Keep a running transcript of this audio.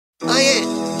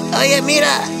Oye, mira,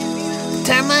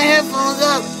 turn my headphones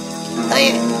up.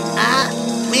 Oye,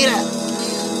 mira,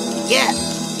 yeah.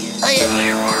 Oye,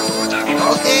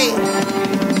 ok,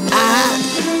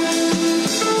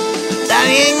 está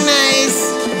bien nice.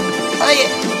 Oye,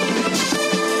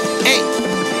 hey,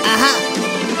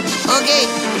 ok,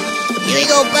 here we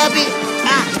go, papi.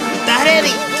 ¿Estás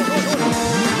ready?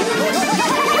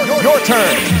 Your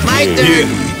turn. My turn.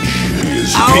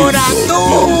 Ahora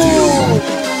tú.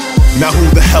 Now who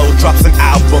the hell drops an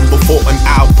album before an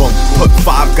album? Put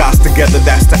 5 guys together,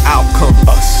 that's the outcome.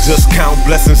 Us. Just count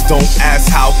blessings, don't ask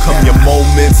how come. Your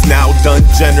moments now done,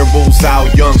 generals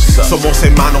out young. Somos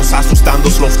hermanos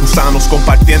asustando los gusanos,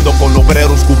 compartiendo con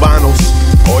obreros cubanos.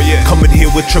 Oh yeah. Coming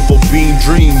here with triple beam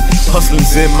dream,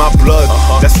 hustling's in my blood.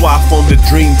 That's why I formed the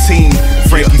dream team.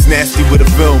 Frankie's nasty with a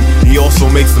film, he also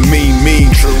makes the mean.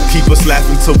 True. Keep us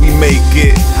laughing till we make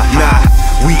it. Nah,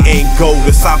 we ain't go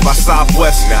to South by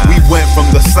Southwest. We went from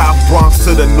the South Bronx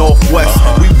to the Northwest.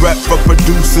 We rep for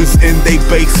producers in they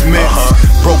basements.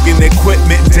 Broken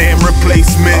equipment, damn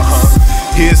replacements.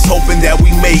 Here's hoping that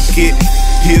we make it.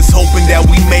 Here's hoping that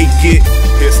we make it.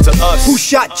 Here's to us. Who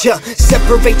shot ya?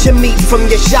 Separate your meat from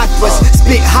your chakras.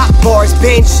 Spit hot bars,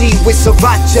 banshee with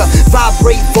sriracha.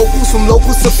 Vibrate vocals from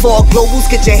locals to far globals.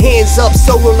 Get your hands up,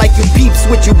 solo like you peeps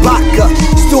with Chewbacca.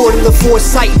 Stored in the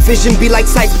foresight, vision be like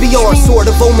sights beyond. Sort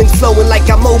of omens flowing like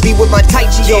I'm Obi with my Tai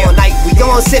Chi on. Night we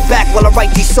on, sit back while I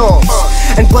write these songs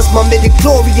and bust my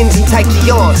midichlorians and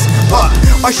Tachyons.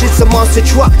 Our shit's a monster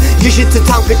truck, your shit's a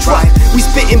Tonka truck. We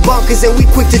spittin' bonkers and we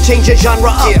quick to change your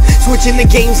genre up. Switching the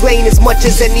game's lane as much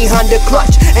as any Honda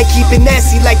clutch, and keep it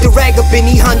nasty like the rag up in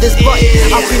Honda's butt.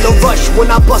 I feel a rush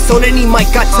when I bust on any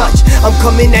mic I touch. I'm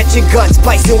coming at your guts,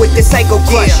 bison with the psycho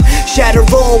crush. Shatter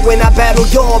all when I battle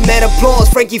y'all, mad applause.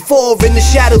 Frankie 4 in the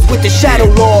shadows with the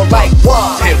shadow law. Like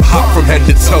what? Hip hop from head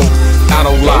to toe, I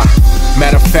don't lie.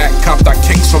 Matter of fact, copped our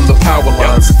kicks from the power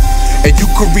lines. And you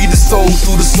could read the soul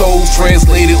through the souls,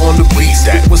 translated on the beat.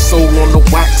 Spit was soul on the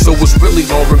wax, so it's really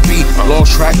R&B. Long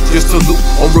track, just a loop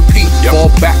on repeat.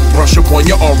 Fall back, brush up on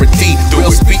your R&D.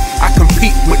 Real speak, I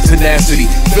compete with tenacity.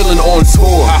 Feeling on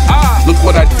tour. Look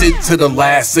what I did to the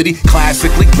last city.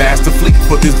 Classically, masterfully,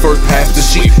 put this verse past the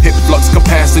sheet. Hit flux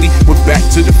capacity, went back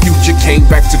to the future, came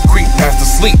back to creep past the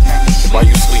sleep. While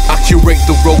you sleep, I curate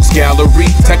the rogues gallery.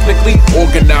 Technically,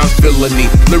 organized villainy,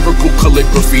 lyrical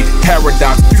calligraphy,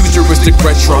 paradox, futuristic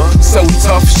retro. So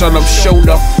tough, son, I'm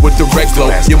shown up with the red glow.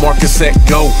 Your mark is set,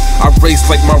 go. I race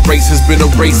like my race has been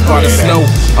erased by the snow.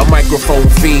 A microphone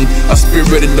fiend, a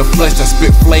spirit in the flesh. I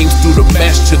spit flames through the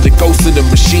mesh to the ghost in the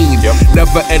machine.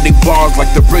 Never ending bars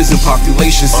like the prison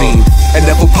population scene. And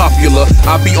never popular,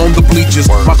 I be on the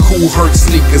bleachers. My cool hurt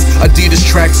sneakers, Adidas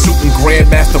tracksuit and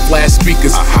Grandmaster flash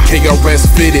speakers. KRS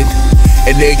fitted,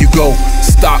 and there you go.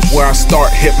 Stop where I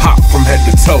start, hip hop from head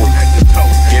to toe.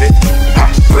 Get it?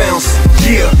 Bounce,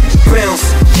 yeah,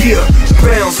 bounce, yeah,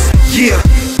 bounce, yeah,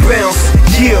 bounce,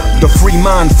 yeah. The free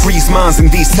mind frees minds in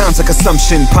these times of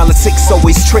consumption. Politics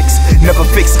always tricks, never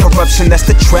fix corruption. That's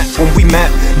the trap when we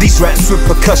map these raps with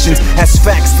percussions as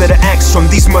facts that are acts from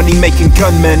these money-making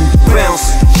gunmen.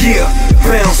 Bounce, yeah,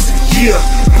 bounce, yeah,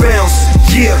 bounce,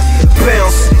 yeah,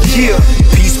 bounce, yeah.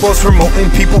 Peace was promoting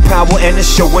people power, and it's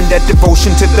showing that devotion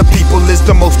to the people is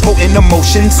the most potent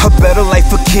emotions. A better life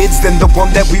for kids than the one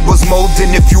that we was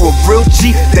molding. If you a real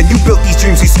G, then you built these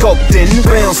dreams we sculpting.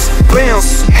 Bounce,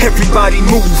 bounce, everybody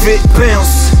move it.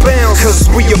 Bounce, bounce, cause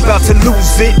we about to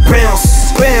lose it.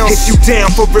 Bounce, bounce, if you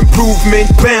down for improvement.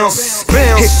 Bounce,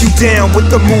 bounce, if you down with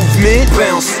the movement.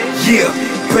 Bounce, yeah,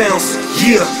 bounce,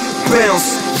 yeah,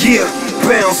 bounce, yeah,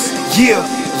 bounce, yeah,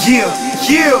 yeah,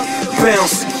 yeah,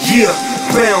 bounce, yeah,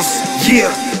 bounce, yeah,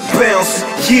 bounce,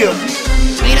 yeah.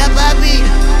 Mira, papi,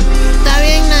 está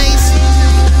bien nice.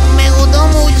 Me gustó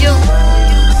mucho.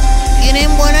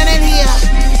 Tienen buena energía.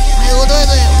 Me gustó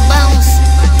eso de bounce,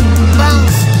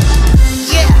 bounce,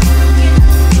 yeah.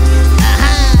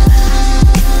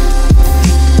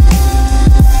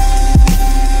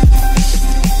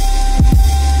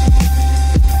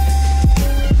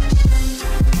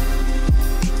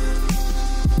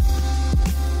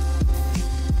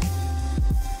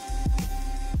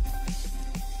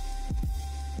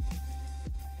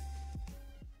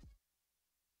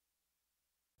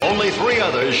 Only 3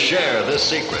 others share this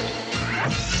secret.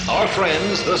 Our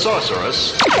friends, the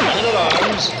Sorceress,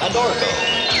 Man-at-Arms, and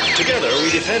Orko. Together, we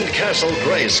defend Castle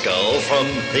Grayskull from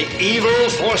the evil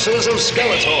forces of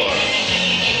Skeletor.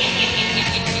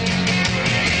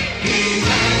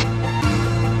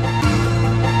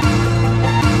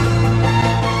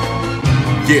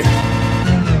 Yeah.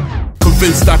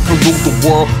 Convinced I can rule the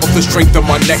world off the strength of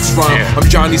my next rhyme. I'm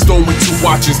Johnny Stone with 2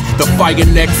 watches, the fire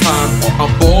next time. I'm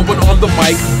Baldwin on the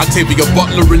mic, Octavia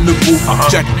Butler in the booth,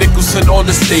 Jack Nicholson on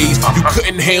the stage. You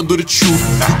couldn't handle the truth,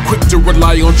 you quick to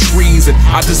rely on trees, and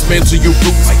I dismantle your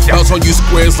roots. Bounce on you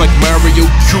squares like Mario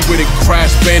Cubit and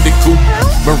Crash Bandicoot.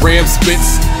 My RAM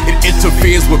spits, it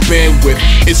interferes with bandwidth.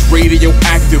 It's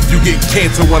radioactive, you get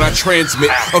cancer when I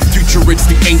transmit. A future, it's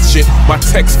the ancient. My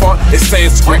text font is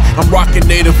Sanskrit. I'm rocking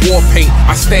native war paint.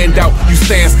 I stand out, you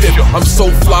stand stiff. I'm so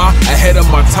fly, ahead of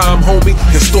my time, homie.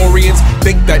 Historians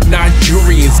think that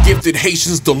Nigerians gifted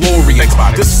Haitians DeLoreans.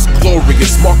 This is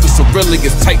glorious, Marcus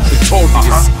Aurelius type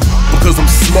victorious. Because I'm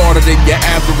smarter than your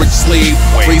average slave.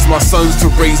 Raise my sons to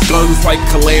raise guns like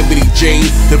Calamity Jane.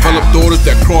 Develop daughters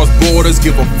that cross borders,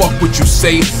 give a fuck what you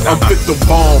say. I'm Victor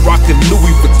Vaughn, rocking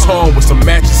Louis Vuitton with some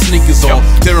matching sneakers on.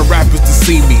 Daring rappers to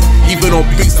see me, even on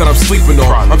beats that I'm sleeping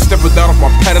on. I'm stepping down off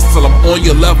my pedestal, I'm on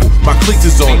your level, my cleats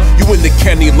is on. You in the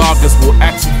Kenny Loggins, will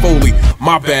Axel Foley,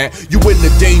 my bad. You in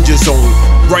the danger zone,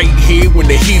 right here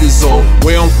when the heat is on.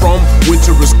 Where I'm from,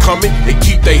 winter is coming, they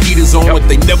keep their heaters on like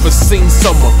they never seen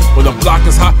summer. When the block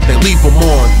is hot, they leave them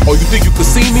on. Oh, you think you can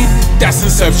see me? That's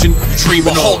Inception, dreaming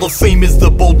on. The Hall of Fame is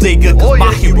the bodega, cause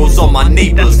my heroes are my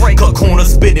neighbors. Cut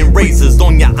corners, spitting razors,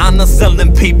 on your honor,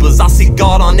 selling papers. I see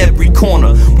God on every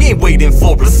corner, we ain't waiting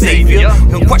for a savior.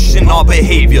 He'll question our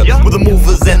behavior, we're the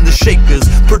movers and the shakers,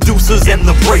 producers and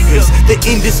the breakers. The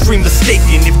industry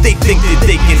mistaken if they think that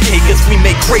they can take us. We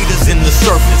make craters in the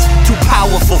surface, too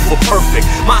powerful for perfect.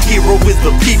 My hero is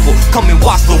the people, come and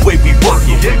watch the way we work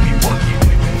it.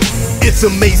 It's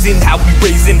amazing how we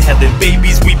raising hell and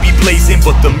babies, we be blazing,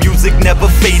 but the music never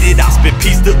faded. I spit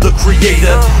peace to the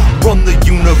creator, run the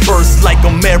universe like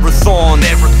a marathon.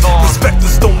 Respect the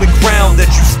stolen ground that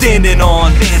you standing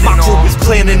on. My crew is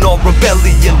planning on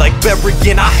rebellion, like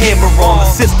burying our hammer on the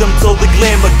system till the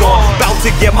glamour gone. About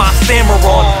to get my stammer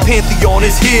on, Pantheon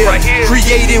is here,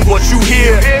 creating what you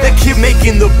hear. That kid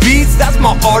making the beats, that's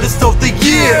my artist of the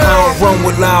year. I don't run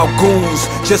with loud goons,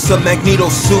 just a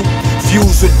Magneto suit.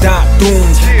 Fused with Dot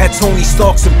Dooms, had Tony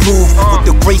Stark's improved with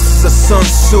the graces of Sun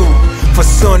Tzu. For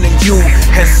Sun and you,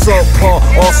 and subpar,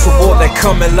 also all that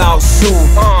coming loud soon.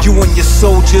 You and your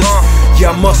soldiers,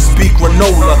 yeah, I must speak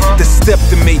granola. The step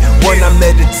to me when I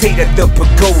meditate at the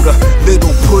pagoda.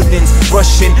 Little puddings,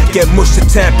 Russian, get mushed to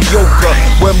tapioca.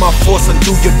 When my force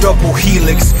undo your double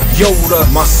helix, Yoda.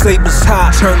 My sable's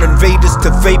hot, turn invaders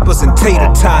to vapors and tater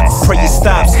tots. Pray it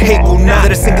stops, Hegel not.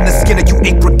 Let it sink in the skin of you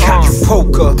apricot, you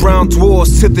poker. Brown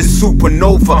dwarfs to the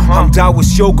supernova. I'm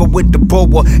Taoist yoga with the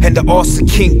boa and the Arthur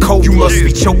King Cobra. You must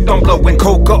be choked on blowing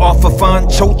coca off a fine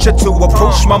chocha. To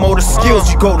approach my motor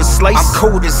skills, you go to slice. I'm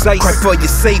cold as ice, cry for your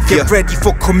savior. Get ready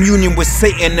for communion with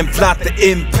Satan and plot the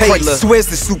impaler. Swears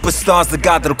the superstar's the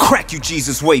God that'll crack you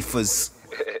Jesus wafers.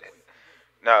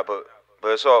 Nah, but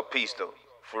it's all peace though,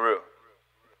 for real.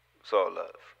 It's all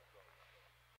love.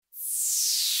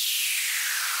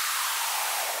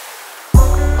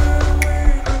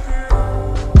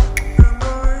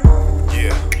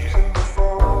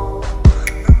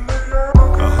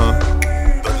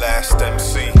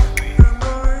 MC.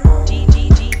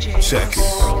 Check it.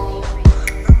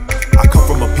 I come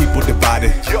from a people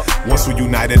divided. Once we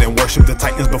united and worship the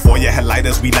titans before you had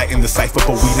lighters. We lighten the cipher, but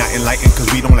we not enlightened,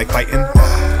 cause we don't like fighting.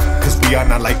 Cause we are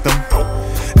not like them.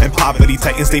 And poverty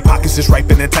tightens, they pockets just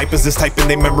ripen, and typers is typing,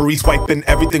 they memories wiping.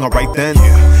 Everything alright then.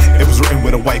 It was written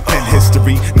with a white pen.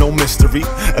 History, no mystery.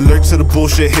 Alert to the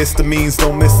bullshit histamines.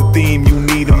 Don't miss a theme, you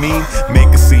need a meme. Make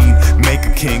a scene, make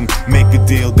a king, make a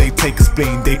deal. They take a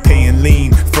spleen, they paying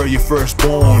lean for your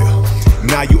firstborn.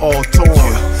 Now you all torn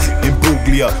in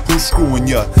Bruglia, who's screwing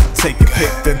ya? Take a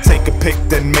pic,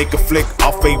 then make a flick.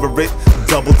 I'll favor it,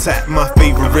 double tap my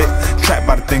favorite. Trapped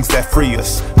by the things that free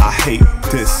us. I hate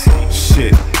this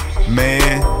shit,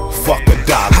 man. Fuck a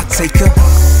dollar. I take her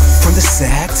from the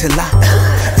sack till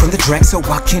from the drag so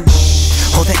I can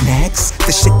hold that nags.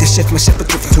 The shit that shift my shepherd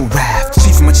driven to a raft. She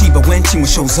from my chiba when Chima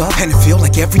shows up, and it feel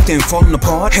like everything falling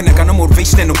apart. And I got no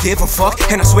motivation and don't give a fuck.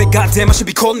 And I swear, goddamn, I should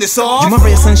be calling this off. You're my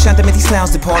ray of sunshine that made these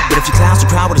clouds depart. But if your clouds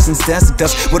are proud with us instead of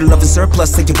dust, with a love and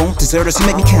surplus, say you won't desert us. You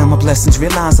make me count my blessings,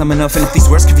 realize I'm enough. And if these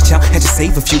words can reach out and just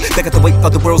save a few, they got the weight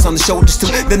of the world's on the shoulders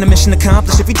too. Then the mission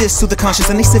accomplished. If we diss through the conscience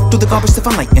and they sift through the garbage to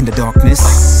find light in the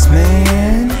darkness,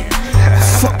 man.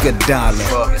 Fuck a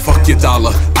dollar. Fuck your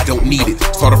dollar. I don't need it.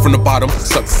 Started from the bottom,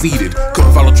 succeeded.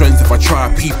 Couldn't follow trends if I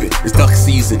tried peeping. It's duck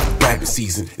season, rabbit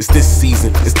season. It's this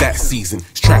season, it's that season.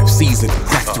 It's trap season,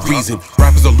 that's the reason.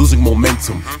 Rappers are losing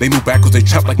momentum. They move backwards, they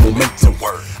trap like momentum.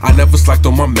 I never slacked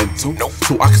on my mental,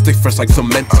 so I can stay fresh like some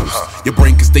Mentos. Your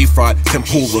brain can stay fried,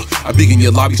 tempura. I be in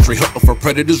your lobby straight hunting for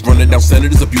predators, running down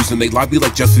senators, abusing they lobby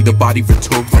like Jesse the Body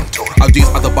Ventura. I'll these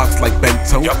other boxes like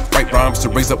Bento. Write rhymes to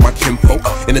raise up my kinfolk.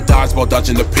 In the dodgeball,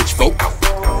 dodging the pitchfork.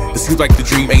 It seems like the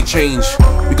dream ain't changed.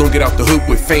 We gon' get out the hood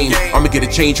with fame. I'ma get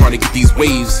a chain trying to get these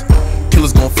waves.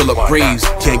 Killers gon' fill up graves.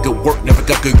 Can't get work, never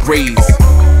got good grades.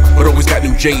 But always got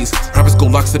new J's. Rappers go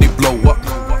lock so they blow up.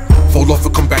 Fall off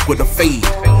and come back with a fade.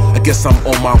 I guess I'm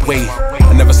on my way.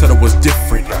 I never said I was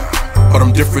different, but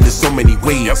I'm different in so many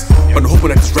ways. But I'm hoping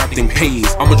that this rap thing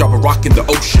pays. I'ma drop a rock in the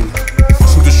ocean.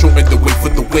 So the short end the wait for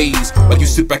the waves. Like you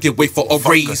sit back and wait for a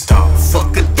raise.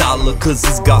 Fuck a dollar, cause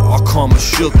it's got our karma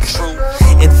shook.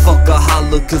 And fuck a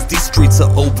holler, cause these streets are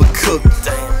overcooked.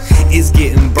 It's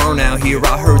getting burnt out here.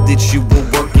 I heard that you were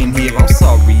working here. I'm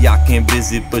sorry I can't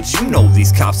visit, but you know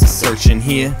these cops are searching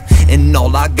here. And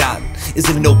all I got is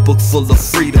a notebook full of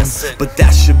freedom. But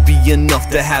that should be enough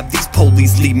to have these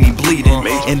police leave me bleeding.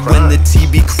 And when the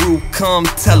TV crew come,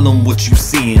 tell them what you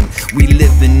seeing. We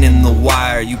living in the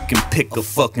wire, you can pick a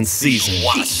fucking season.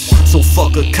 So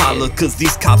fuck a collar, cause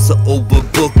these cops are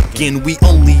overbooking. We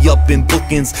only up in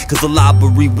bookings, cause the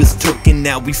library was tooken.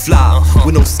 Now we fly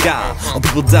with no sky, all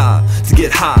people die to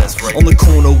get high. On the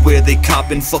corner where they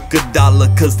copping, fuck a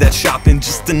dollar, cause that shopping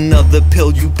just another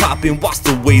pill you popping. Watch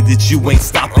the way that you ain't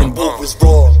stopping. What was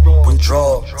raw,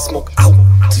 withdraw, smoke out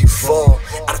till you fall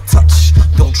out of touch.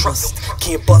 Don't trust,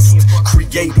 can't bust,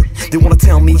 create it. They wanna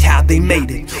tell me how they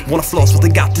made it. Wanna floss what they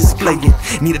got displaying.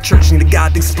 Need a church, need a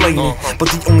God explaining. But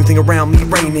the only thing around me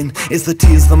raining is the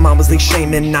tears the mamas they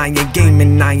shaming. I ain't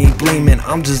gaming, I ain't blaming,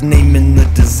 I'm just naming the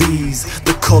disease.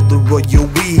 The color of your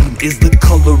weed is the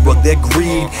color of their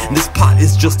greed. And this pot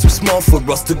is just too small for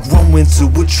us to grow into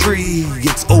a tree.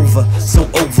 It's over, so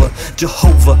over,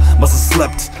 Jehovah must have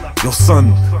slept. Yo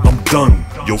son, I'm done.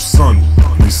 Yo son,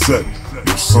 reset.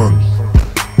 Yo son,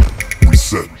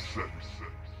 reset.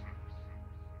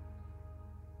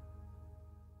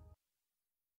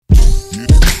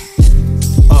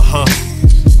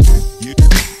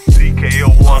 DKO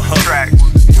on track.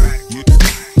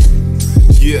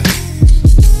 Yeah.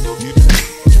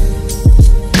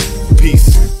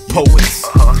 Peace, poets.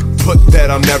 Put that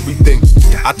on everything.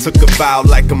 I took a vow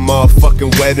like a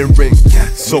motherfucking wedding ring.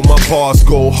 So my bars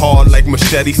go hard like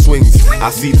machete swings. I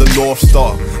see the North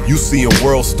Star, you see a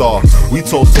world star. We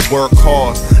told to work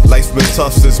hard, life's been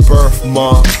tough since birth,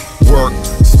 mom. Work,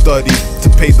 study, to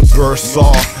pay the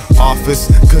bursar. Office,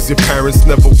 cause your parents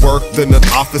never worked in an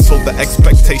office. So the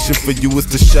expectation for you is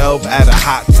to shelve at a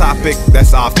hot topic.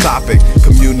 That's off topic.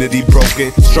 Community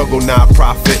broken, struggle not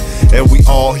profit. And we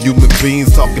all human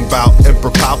beings talking about Emperor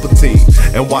Palpatine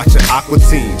and watching Aqua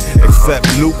Teen. Except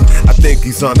Luke, I think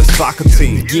he's on a soccer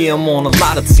team. Yeah, I'm on a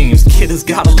lot of teams. Kid has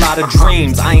got a lot of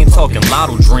dreams. I ain't talking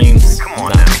lotto dreams. Come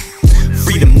on now.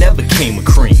 Freedom never came with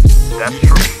cream. That's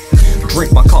true.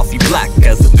 Drink my coffee black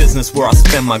as the business where I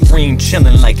spend my green.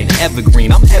 Chillin' like an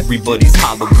evergreen. I'm everybody's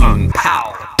Halloween.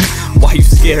 Pow. Why you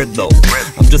scared though?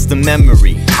 I'm just a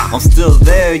memory. I'm still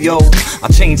there, yo. I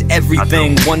change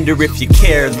everything. Wonder if you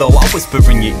care though. I whisper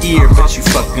in your ear, but you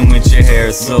fucking with your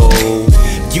hair. So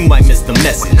you might miss the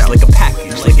message, like a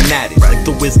package, like an addict, like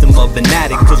the wisdom of an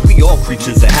addict. Cause we all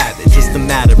creatures of habit. Just a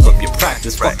matter of your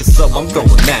practice. Fuck us up, I'm throwing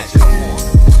magic.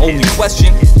 Only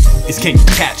question is, can you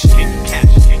catch it? Can you catch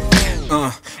it?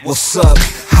 What's up?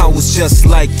 I was just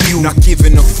like you, not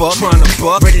giving a fuck, trying to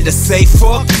buck, ready to say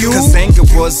fuck you. Cause anger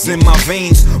was in my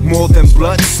veins, more than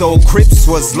blood. So Crips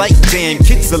was like, damn,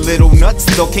 kids a little nuts.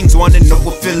 Though Kings wanted no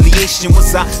affiliation,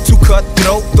 was I too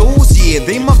cutthroat? Those, yeah,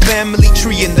 they my family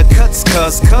tree in the cuts.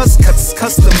 Cuz cuts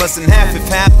customers in half, if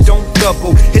half don't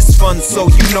double. It's fun, so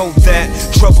you know that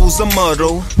trouble's a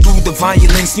muddle. Through the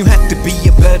violence, you have to be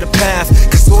a better path.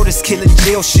 Cause all this killing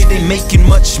jail shit ain't making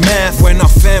much math. When our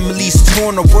family's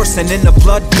torn or worse and in a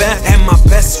bloodbath. And my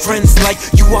best friends like,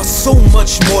 you are so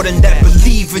much more than that.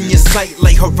 Believe in your sight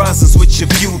like horizons with your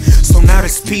view. So now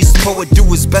this peace poet do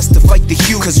his best to fight the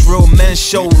hue. Cause real men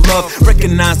show love,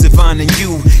 recognize divine in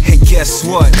you. And guess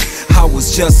what? I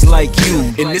was just like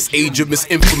you. In this age of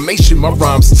misinformation, my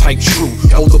rhymes type true.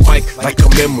 Hold the mic like a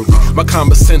memory. My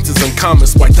common sense is uncommon,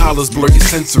 so white dollars blur your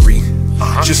sensory.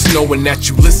 Just knowing that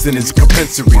you listen is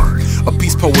compensatory. A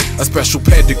peace poet, a special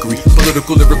pedigree.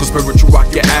 Political, lyrical, spiritual,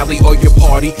 rock your alley or your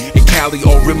party in Cali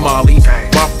or in Mali.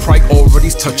 My pride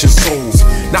already's touching souls,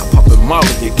 not popping Molly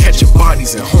and catching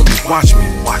bodies. And homie, watch me.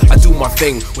 I do my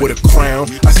thing with a crown.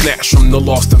 I snatch from the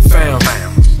lost and found.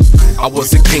 I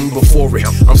was a king before it,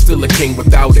 I'm still a king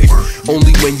without it.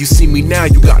 Only when you see me now,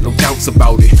 you got no doubts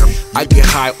about it. I get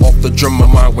high off the drum, my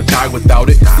mind would die without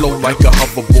it. Flow like a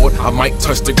hoverboard, I might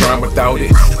touch the ground without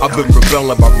it. I've been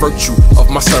rebelling by virtue of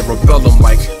my cerebellum,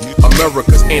 like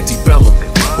America's antebellum.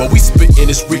 While we spit in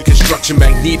this reconstruction,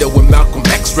 Magneto and Malcolm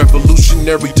X,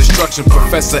 revolutionary destruction.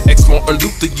 Professor X, Martin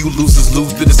Luther, you losers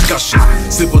lose the discussion.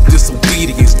 Civil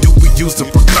disobedience, do we use the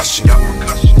percussion?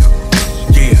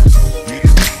 Yeah,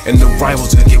 and the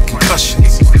rivals gonna get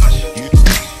concussions.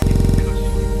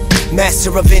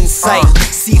 Master of insight,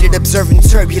 seated observing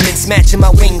turbulence, matching my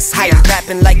wings height,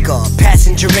 rapping like a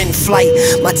passenger in flight.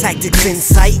 My tactics in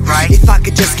sight. If I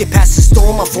could just get past the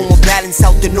storm, I form a balance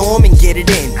out the norm and get it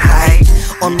in. Right?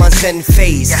 On my Zen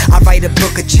phase, I write a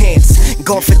book of chants,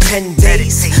 gone for 10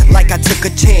 days, like I took a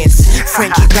chance.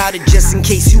 Frankie bout it just in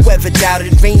case you ever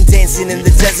doubted. Rain dancing in the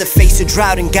desert, face a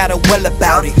drought and got a well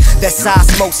about it. That's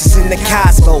osmosis in the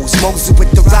cosmos. Moses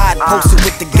with the rod, posted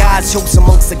with the gods, jokes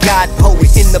amongst the god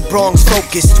poets. In the Bronx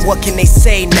focused, what can they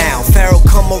say now? Pharaoh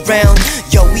come around,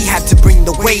 yo, we have to bring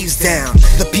the waves down.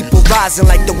 The people rising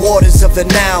like the waters of the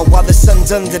Nile, while the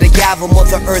sun's under the gavel,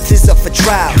 Mother Earth is up for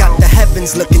trial. Got the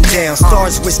heavens looking down,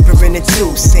 stars whispering it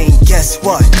too, saying guess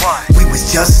what? We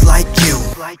was just like you.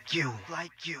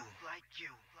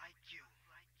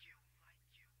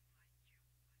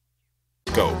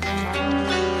 Go.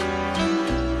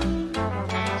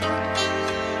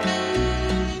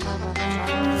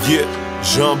 Yeah,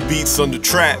 Jean beats on the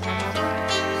track.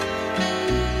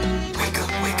 Wake up,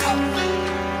 wake up.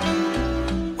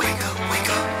 Wake up, wake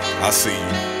up. I see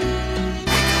you.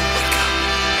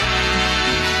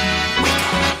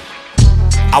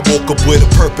 I woke up with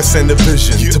a purpose and a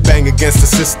vision to bang against the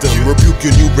system, rebuke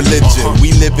your new religion.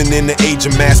 We living in the age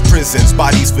of mass prisons,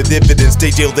 bodies for dividends,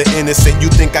 they jail the innocent.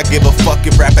 You think I give a fuck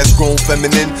if rap has grown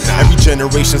feminine? Every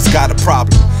generation's got a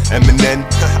problem. Eminem,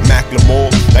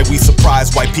 Macklemore, like we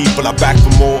surprised white people are back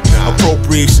for more.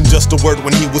 Appropriation, just a word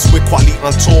when he was with Kweli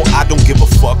on tour. I don't give a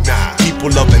fuck. People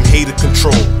love and hated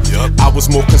control. I was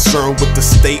more concerned with the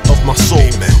state of my soul.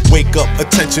 Wake up,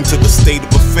 attention to the state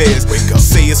of affairs.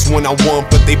 Say it's when I want,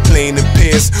 but they playing in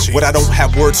pairs. What I don't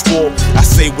have words for, I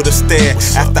say with a stare.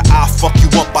 After I fuck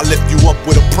you up, I lift you up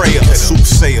with a prayer. A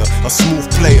soothsayer, a smooth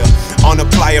player, on a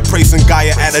plier, praising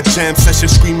Gaia at a jam session,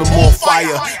 screaming more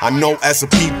fire. I know as a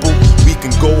people we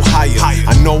can go higher.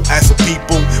 I know as a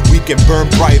people we can burn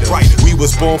brighter. We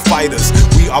was born fighters,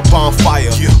 we are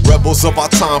bonfire. Rebels of our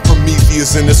time,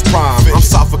 Prometheus in his prime. I'm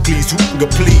Sophocles, you can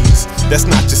please. That's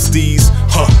not just these,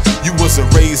 you wasn't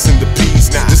raised in the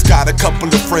peas. Just got a couple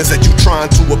of friends that you trying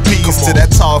to appease. To that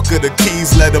talk of the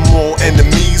keys, let them all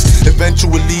enemies.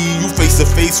 Eventually you face to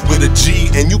face with a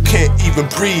G, and you can't even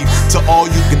breathe. So all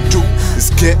you can do is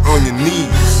get on your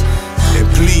knees and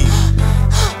plead.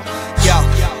 Yo,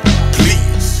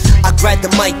 I grabbed the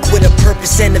mic with a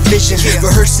purpose and a vision,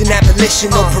 rehearsing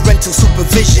abolition, no parental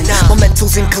supervision. My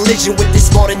mental's in collision with this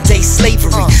modern day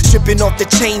slavery, stripping off the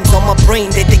chains on my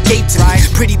brain that they gave to me.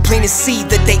 Pretty plain to see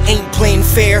that they ain't playing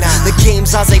fair. The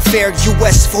game's as they fair,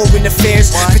 US foreign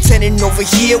affairs, pretending over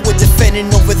here, we're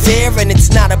defending over there. And it's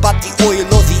not about the oil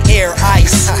or the air, I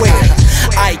swear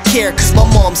I care, cause my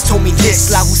mom's told me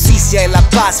this: la justicia y la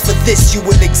paz, for this you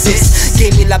will exist.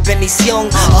 Gave me la bendición,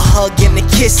 a hug and a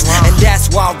kiss, and that's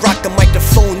why I rock the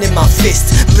microphone in my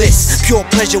fist. Bliss, pure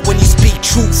pleasure when you speak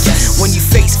truth. When you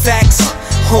face facts,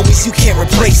 homies, you can't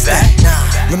replace that.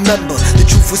 Remember, the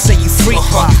truth will set you free.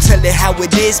 You tell it how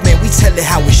it is, man, we tell it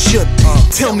how it should be.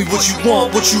 Tell me what you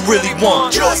want, what you really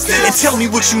want. Justice. And tell me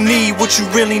what you need, what you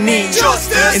really need.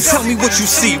 Justice. And tell me what you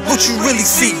see, what you really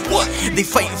see. They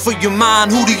fighting for your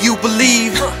mind, who do you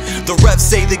believe? The refs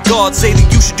say that God say that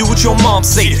you should do what your mom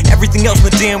say. Everything else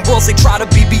in the damn world say try to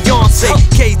be Beyonce.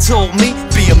 K told me,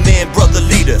 be a man, brother,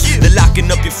 leader. They're locking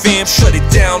up your fam, shut it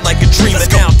down like a dreamer.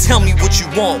 Now tell me what you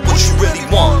want, what you really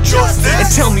want. Justice. And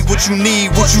tell me what you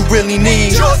need, what you really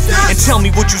need. Justice. And tell me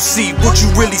what you see, what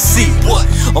you really see.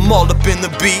 I'm all up in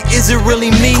the beat, is it really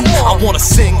me? I wanna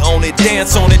sing on it,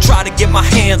 dance on it, try to get my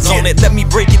hands on it. Let me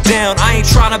break it down, I ain't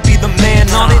trying to be the man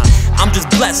on it. I'm just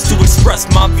blessed to express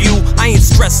my view. I ain't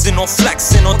stressing or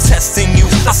flexing or testing you.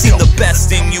 I see the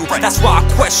best in you, that's why I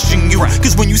question you.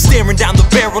 Cause when you staring down the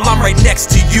barrel, I'm right next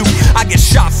to you. I get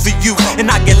shot for you, and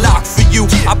I get locked for you.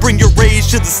 I bring your rage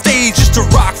to the stage just to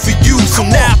rock for you. So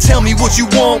now tell me what you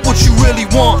want, what you really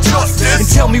want. And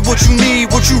tell me what you need,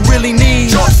 what you really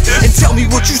need. And tell me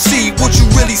what you see, what you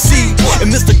really see. And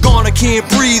Mr. Garner can't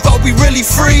breathe, are we really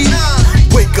free?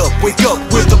 Wake up with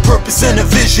a purpose and a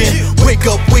vision. Wake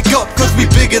up, cause we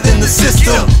bigger than the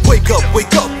system. Wake up with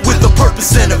a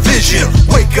purpose and a vision.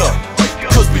 Wake up,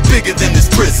 cause we bigger than this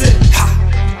prison.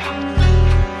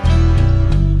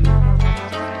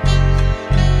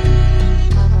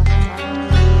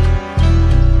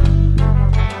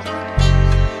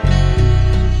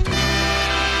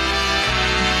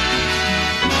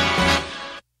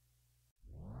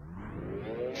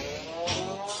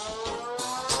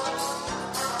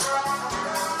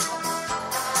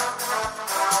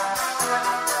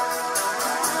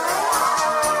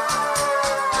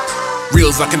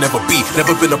 skills I can never be.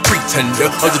 Never been a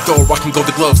pretender. Underdog, rocking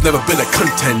golden gloves, never been a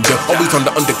contender. Always on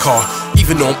the undercard,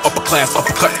 even though I'm upper class.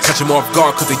 Uppercut, catch him off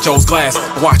guard cause they Joe's glass.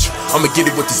 Watch, I'ma get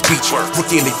it with the speech.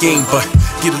 Rookie in the game, but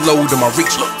get a load on my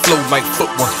reach. Flow like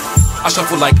footwork, I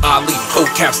shuffle like Ali, whole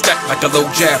cap stacked like a low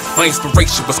jab. My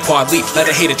inspiration was Quali. Let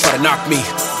a hater try to knock me,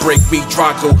 break me,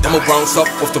 Drago. I'ma bounce up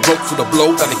off the ropes with a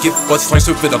blow. Gotta give what's slang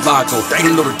with a lago.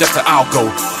 You know the depth that I'll go.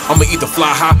 I'ma either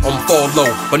fly high or I'ma fall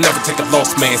low, but never take a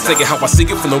loss, man. Say it how I see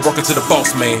it, from the worker to the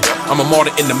boss, man. I'm a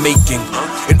martyr in the making.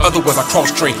 In other words, I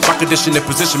cross-train. My condition and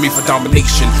position me for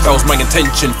domination. That was my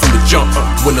intention from the jump.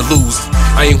 Win or lose,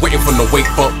 I ain't waiting for no weight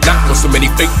bump. Not when so many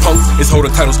fake punks is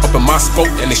holding titles up in my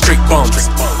spoke and they straight bums.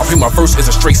 I think my verse is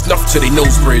a straight snuff to they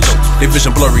nose bridge. They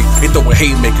vision blurry, they throwing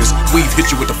haymakers. Weave hit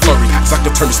you with the flurry, cause I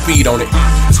can turn the speed on it.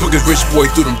 As quick as rich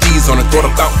boy threw them D's on it. Thought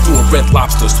about doing Red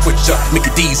Lobster, switch up, make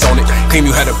a D's on it. Claim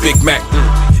you had a Big Mac,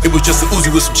 it was just an Uzi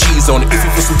with some cheese on it. If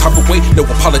you feel some type of way, no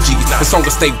apologies. The song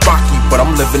will stay rocky, but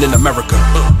I'm living in America.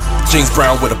 James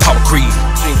Brown with Apollo Creed.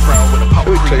 Let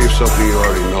me tell you something you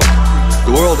already know.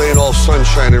 The world ain't all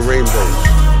sunshine and rainbows.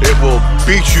 It will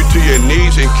beat you to your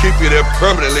knees and keep you there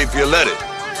permanently if you let it.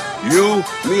 You,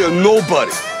 me, or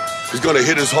nobody is gonna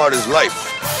hit as hard as life.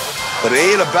 But it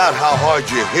ain't about how hard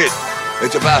you hit.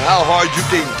 It's about how hard you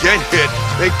can get hit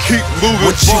and keep moving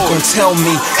what forward. What you gon' tell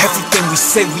me? Everything we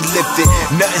say we lived it.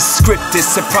 Nothing scripted,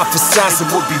 so prophesizing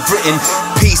will be written.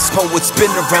 Peace poets been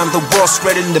around the world,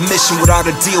 spreading the mission without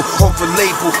a deal or a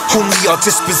label. Only our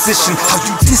disposition. How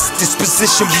you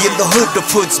disposition? We in the hood of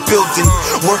hoods building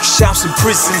workshops and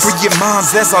prisons. Free your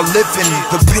minds as our living.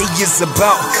 The pay is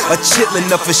about a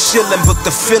chillin' of a shillin', but the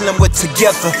feeling we're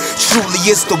together truly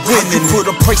is the winning. Put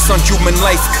a price on human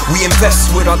life. We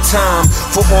invest with our time.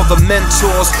 For all the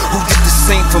mentors who did the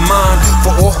same for mine.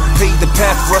 For all who paved the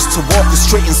path for us to walk with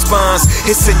straightened spines.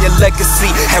 It's in your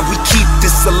legacy and we keep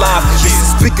this alive. This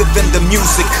is bigger than the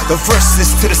music. The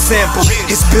verses to the sample.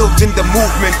 It's building the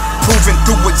movement, proven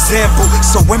through example.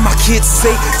 So when my kids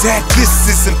say that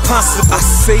this is impossible, I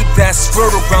say that's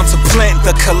fertile ground to plant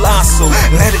the colossal.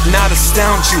 Let it not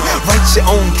astound you. Write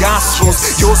your own gospels.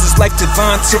 Yours is like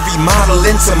divine to remodel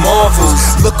into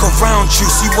marvels. Look around you,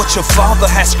 see what your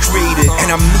father has created.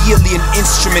 And I'm merely an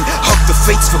instrument of the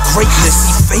fates for greatness.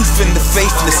 See faith in the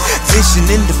faithless, vision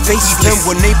in the faceless.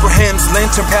 When Abraham's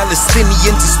lantern,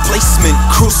 Palestinian displacement.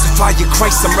 Crucify your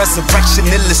Christ, some resurrection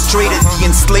illustrated.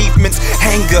 The enslavement,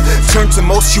 anger, turn to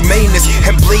most humanist.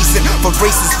 And blazing for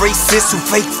racists who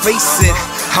fake face it.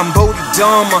 I'm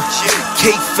Bodhidharma,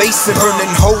 cake facing, burning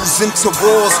holes into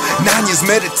walls. 9 years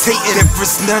meditating. There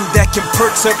is none that can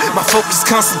perturb my focus,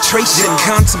 concentration.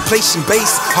 Contemplation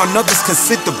based on others'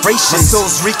 consideration. My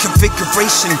soul's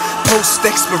reconfiguration,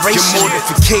 post-expiration. Your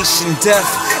mortification, death,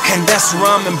 and that's where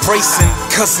I'm embracing.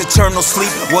 Cause eternal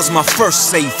sleep was my first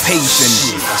safe haven.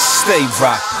 Stay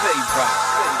rock.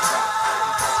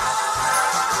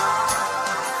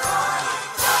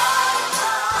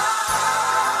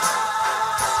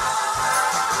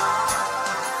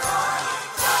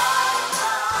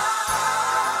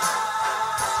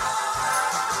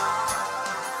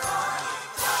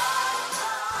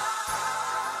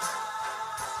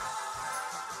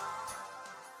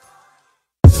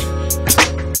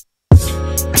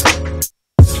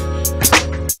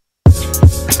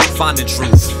 Finding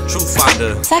truth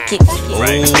finder. Suck it.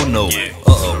 Oh no.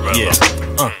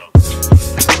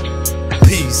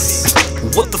 Peace.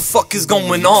 What the fuck is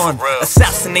going on?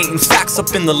 Assassinating facts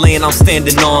up in the lane I'm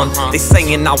standing on. They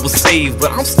saying I was saved,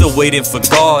 but I'm still waiting for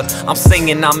God. I'm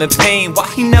saying I'm in pain, why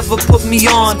he never put me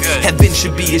on? Heaven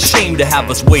should be ashamed to have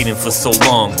us waiting for so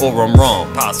long. Or I'm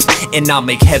wrong, and I'll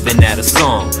make heaven add a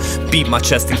song. Beat my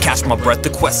chest and catch my breath, the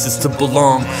quest is to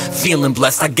belong. Feeling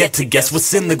blessed, I get to guess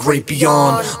what's in the great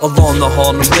beyond. Along the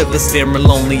Harlem River, staring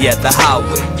lonely at the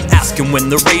highway, asking when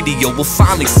the radio will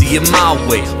finally see it my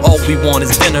way. All we want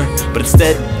is dinner, but instead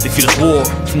they feed us war.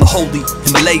 From the holy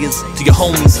Himalayas to your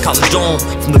homies, college dorm.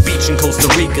 From the beach in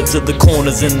Costa Rica to the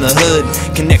corners in the hood.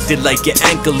 Connected like your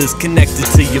ankle is connected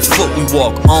to your foot. We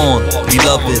walk on,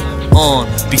 beloved, on,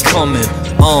 becoming,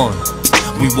 on.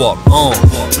 We walk on.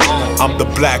 I'm the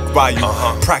black Ryu,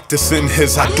 practicing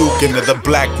his Hadouken to the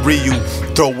black Ryu,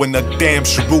 throwing a damn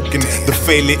shuriken. The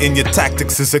failure in your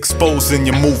tactics is exposing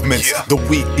your movements. The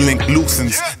weak link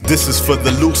loosens, this is for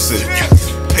the lucid.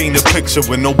 Paint a picture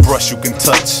with no brush you can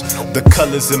touch. The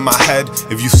colors in my head,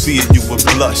 if you see it you would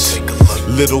blush.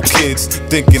 Little kids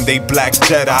thinking they black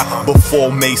Jedi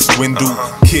before Mace Windu.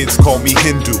 Kids call me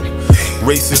Hindu.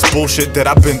 Racist bullshit that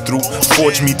I've been through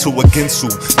forged me to a Ginsu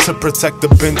to protect the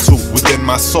Bintu within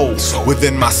my soul,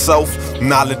 within myself.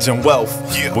 knowledge and wealth.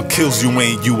 What kills you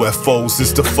ain't UFOs,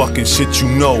 it's the fucking shit you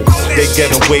know. They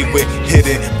get away with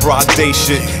hidden, broad day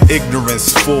shit.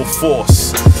 Ignorance, full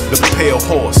force. The pale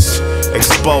horse,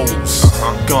 exposed.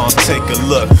 Gonna take a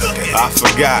look. I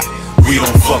forgot, we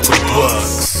don't fuck with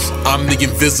bugs. I'm the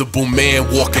invisible man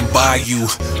walking by you.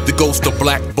 The ghost of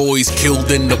black boys killed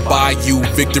in the bayou.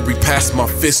 Victory past my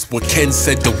fist, what Ken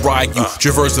said to ride you.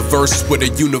 Traverse a verse with a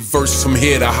universe from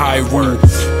here to Hyrule.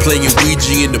 Playing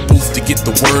Ouija in the booth to get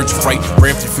the words right.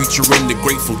 Ramsey featuring the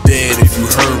Grateful Dead if you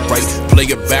heard right. Play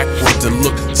it backwards and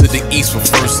look to the east for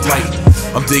first light.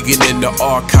 I'm digging in the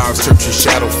archives, searching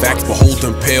shadow facts.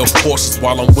 Beholding pale horses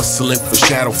while I'm whistling for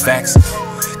shadow facts.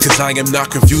 Cause I am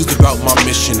not confused about my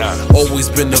mission. Always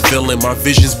been a villain, my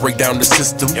visions break down the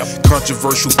system.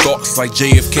 Controversial thoughts like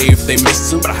JFK if they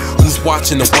miss him. Who's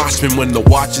watching the watchmen when the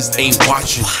watchers ain't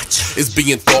watching? It's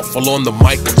being thoughtful on the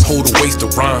mic, a total waste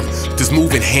of rhyme. Does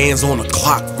moving hands on a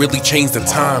clock really change the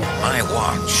time? My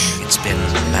watch, it's been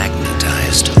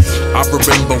magnetized. I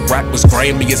remember rap was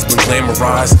grimy, it's been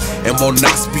glamorized. And while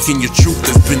not speaking your truth,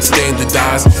 it's been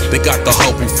standardized. They got the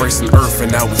hub embracing Earth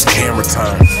and now it's camera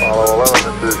time. Apollo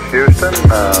 11, this is Houston.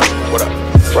 What up?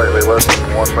 Slightly less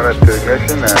than 1 minute to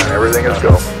ignition and everything is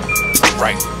go.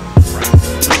 Right.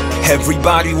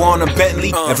 Everybody want a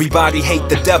Bentley, everybody hate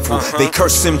the devil. They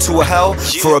curse him to a hell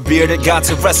for a bearded god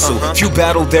to wrestle. Few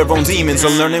battle their own demons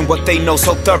and learning what they know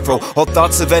so thorough. All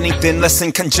thoughts of anything less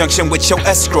in conjunction with your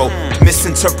escrow.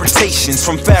 Misinterpretations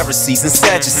from Pharisees and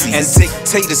Sadducees, and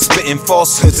dictators spitting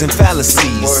falsehoods and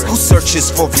fallacies. Who searches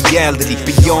for reality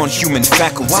beyond human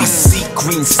faculties? Why seek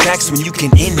green stacks when you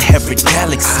can inherit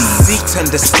galaxies? Seek to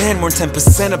understand more than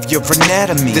 10% of your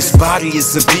anatomy. This body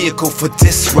is a vehicle for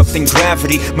disrupting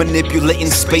gravity, manipulating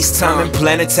space-time and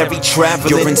planetary travel.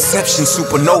 Your inception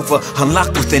supernova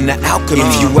unlocked within the alchemy.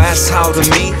 If you ask how to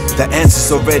me, the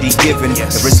answer's already given.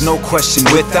 There is no question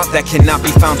without that cannot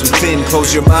be found within.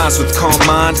 Close your eyes with calm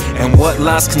mind, and what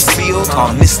lies concealed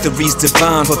are mysteries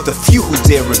divine, but the few who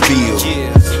dare reveal.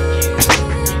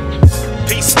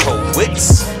 Peace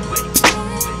poets.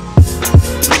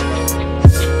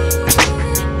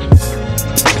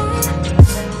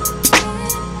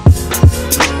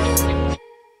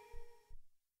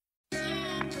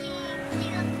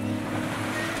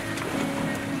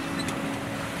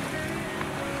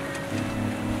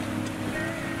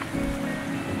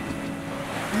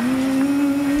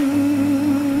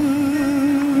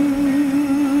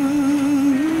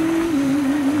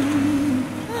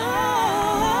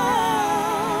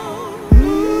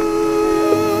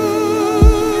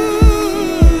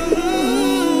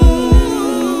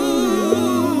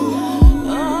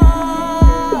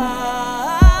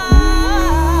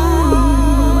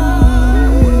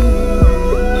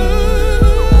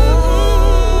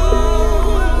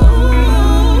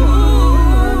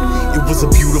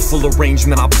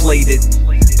 Arrangement, I played it,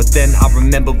 but then I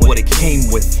remember what it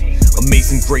came with.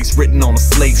 Amazing grace written on a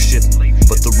slave ship,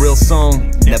 but the real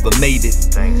song never made it.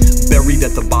 Buried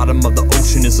at the bottom of the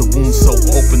ocean is a wound so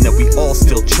open that we all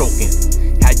still choking.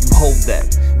 How you hold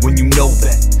that when you know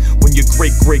that? When your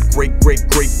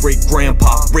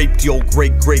great-great-great-great-great-great-grandpa raped your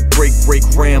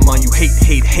great-great-great-great-grandma, you hate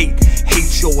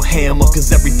your hammer,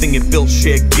 cause everything it built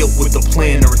shared guilt with the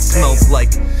planner. It smells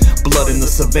like blood in the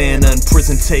savannah and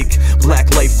prison take. Black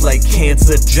life like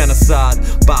cancer, genocide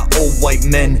by old white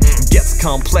men. It gets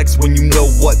complex when you know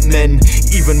what men,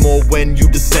 even more when you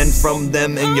descend from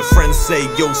them. And your friends say,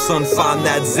 yo son, find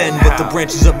that zen. But the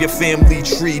branches of your family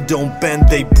tree don't bend,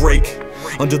 they break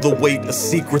under the weight of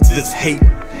secrets, this hate.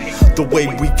 The way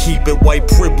we keep it, white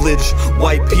privilege,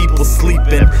 white people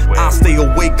sleeping. I stay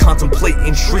awake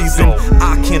contemplating treason.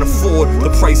 I can't afford the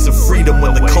price of freedom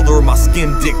when the color of my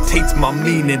skin dictates my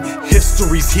meaning.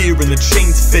 History's here and the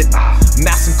chains fit,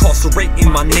 mass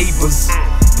incarcerating my neighbors.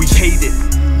 We hate it,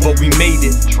 but we made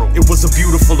it. It was a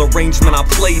beautiful arrangement, I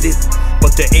played it,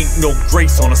 but there ain't no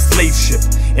grace on a slave ship.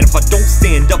 And if I don't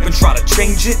stand up and try to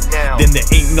change it, then there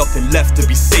ain't nothing left to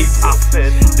be saved with.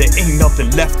 There ain't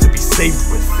nothing left to be saved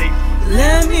with.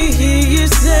 Let me hear you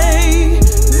say,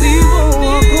 we won't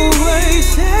walk away.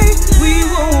 Say, we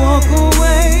won't walk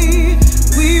away.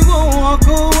 We won't walk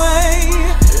away.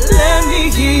 Let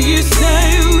me hear you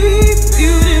say, we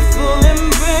beautiful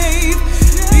and brave.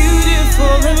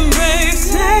 Beautiful and brave.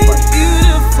 Say,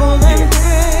 beautiful and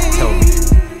brave. Tell me,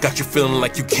 got you feeling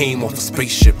like you came off a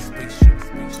spaceship?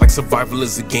 Like survival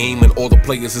is a game and all the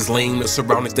players is lame. The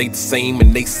surroundings stay the same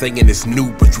and they saying it's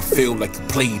new, but you feel like you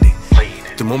played it.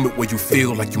 The moment where you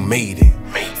feel like you made it.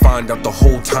 Find out the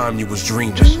whole time you was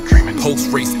dreaming.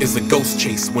 Post-race is a ghost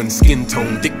chase when skin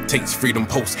tone dictates freedom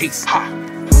post-haste.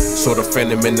 So the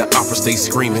phantom and the opera stay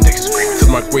screaming. Cause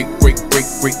my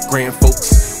great-great-great-great-grand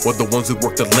folks were the ones who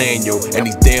worked the land, yo. And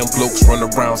these damn blokes run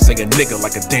around saying nigga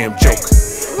like a damn joke.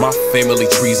 My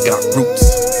family trees got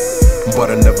roots,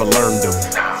 but I never learned them.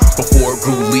 Before it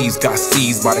grew leaves, got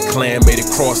seized by the clan, made it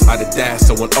cross out of dash,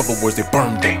 so in other words, they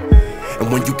burned them.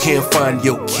 And when you can't find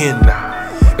your kin,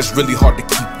 it's really hard to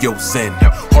keep your zen.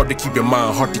 Hard to keep your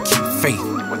mind, hard to keep faith.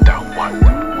 Without what?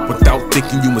 Without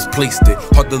thinking you misplaced it.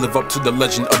 Hard to live up to the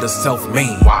legend of the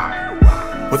self-made.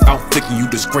 Without thinking you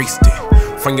disgraced it.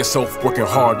 Find yourself working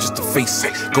hard just to face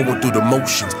it. Going through the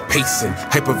motions, pacing,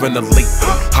 hyperventilating.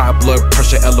 High blood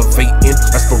pressure elevating,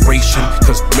 respiration,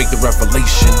 cause make the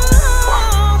revelation.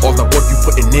 All the work you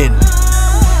putting in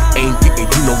ain't getting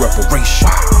you no reparation.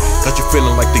 Got you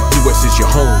feeling like the US is your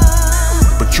home,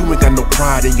 but you ain't got no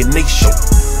pride in your nation.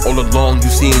 All along you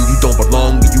seeing you don't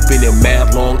belong, and you been there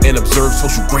mad long and observed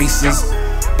social graces,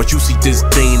 but you see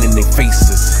disdain in their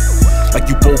faces, like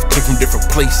you both came from different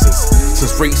places.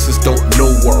 Since races don't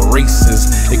know what race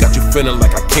is, they got you feeling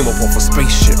like I came up off a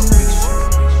spaceship.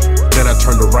 Then I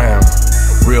turned around,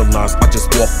 realized I just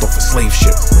walked off a slave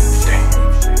ship.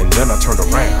 And then I turned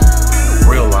around,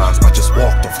 realized I just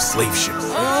walked off a slave ship.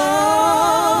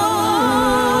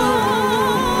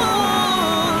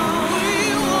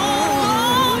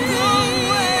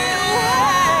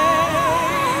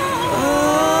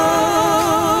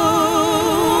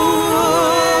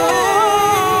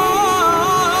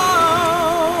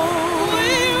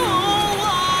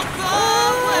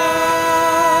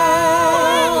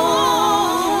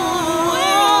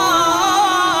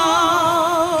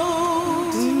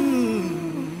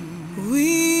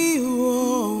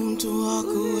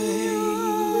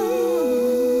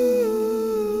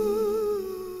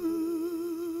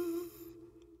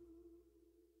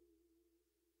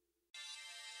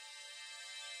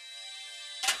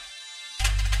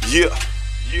 Yeah.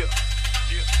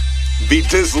 Be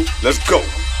Dizzle, let's go.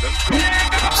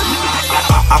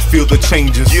 I feel the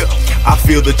changes, I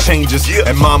feel the changes.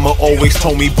 And mama always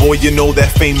told me, boy, you know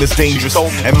that fame is dangerous.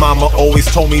 And mama always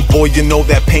told me, boy, you know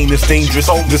that pain is dangerous.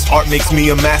 This art makes me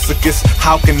a masochist.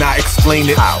 How can I explain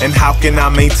it? And how can I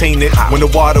maintain it when the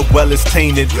water well is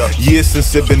tainted? Years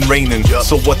since it been raining,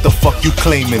 so what the fuck you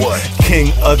claiming?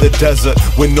 King of the desert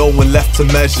with no one left to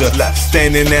measure.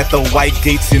 Standing at the white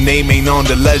gates, your name ain't on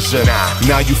the ledger.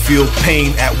 Now you feel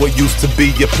pain at what used to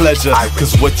be your pleasure,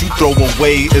 cause what you throw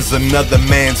away is another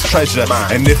man's treasure.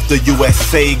 And if the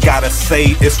USA gotta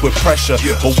say it's with pressure,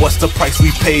 but what's the price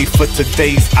we pay for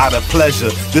today's out of pleasure?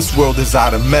 This world is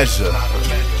out of measure.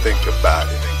 Think about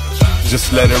it.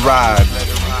 Just let it ride.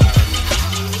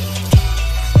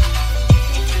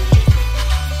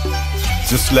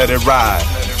 Just let it ride.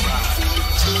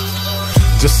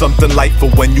 Just something light for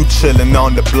when you chillin'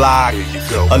 on the block.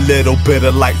 A little bit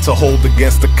of light to hold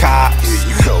against the cops.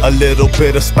 A little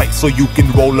bit of spite so you can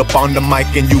roll up on the mic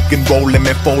and you can roll him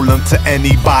and fold him to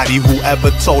anybody who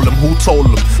ever told him, who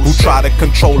tried to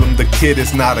control him. The kid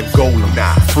is not a golem.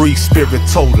 Free spirit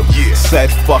told him,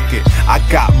 said fuck it. I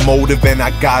got motive and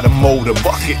I got a motive.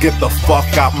 Get the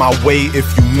fuck out my way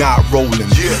if you not rolling.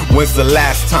 When's the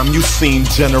last time you seen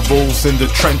generals in the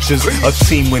trenches? A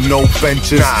team with no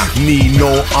benches, need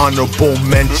no honorable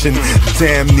mention.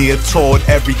 Damn near toward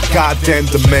every goddamn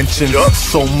dimension.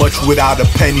 So much without a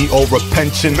penny or a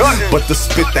pension, but the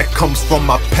spit that comes from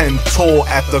my pen tore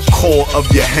at the core of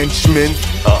your henchmen.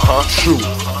 True.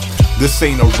 This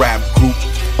ain't a rap group.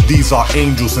 These are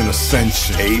angels in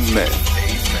ascension. Amen.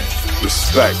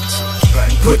 Respect.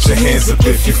 Put your hands up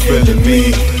if you're feeling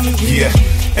me. Yeah.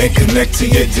 And connect to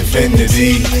your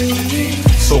divinity.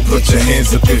 So put your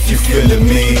hands up if you're feeling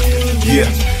me. Yeah.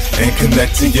 And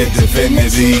connect to your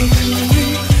divinity.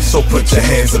 So put your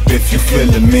hands up if you're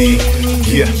feeling me.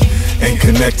 Yeah. And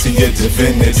connect to your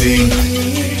divinity.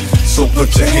 So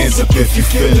put your hands up if you're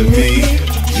feeling me.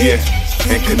 Yeah.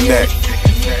 And connect.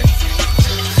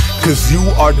 Cause you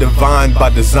are divine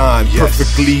by design,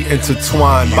 perfectly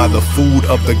intertwined by the food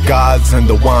of the gods and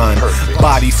the wine.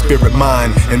 Body, spirit,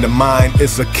 mind, and the mind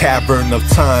is a cavern of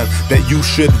time that you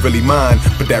should really mind,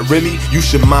 but that really you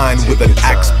should mind with an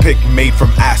axe pick made from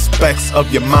aspects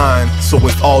of your mind. So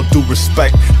with all due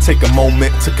respect, take a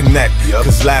moment to connect,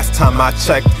 cause last time I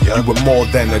checked, you were more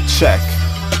than a check.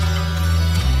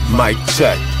 Mic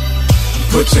check.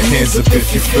 Put your hands up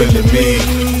if you're feeling me,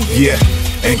 yeah.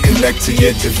 And connect to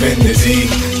your divinity.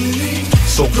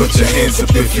 So put your hands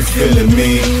up if you're feeling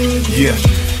me, yeah.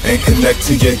 And connect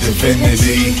to your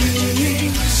divinity.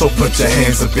 So put your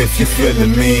hands up if you're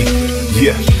feeling me,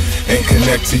 yeah. And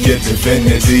connect to your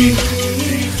divinity.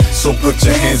 So put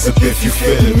your hands up if you're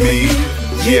feeling me,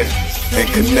 yeah. And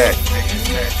connect.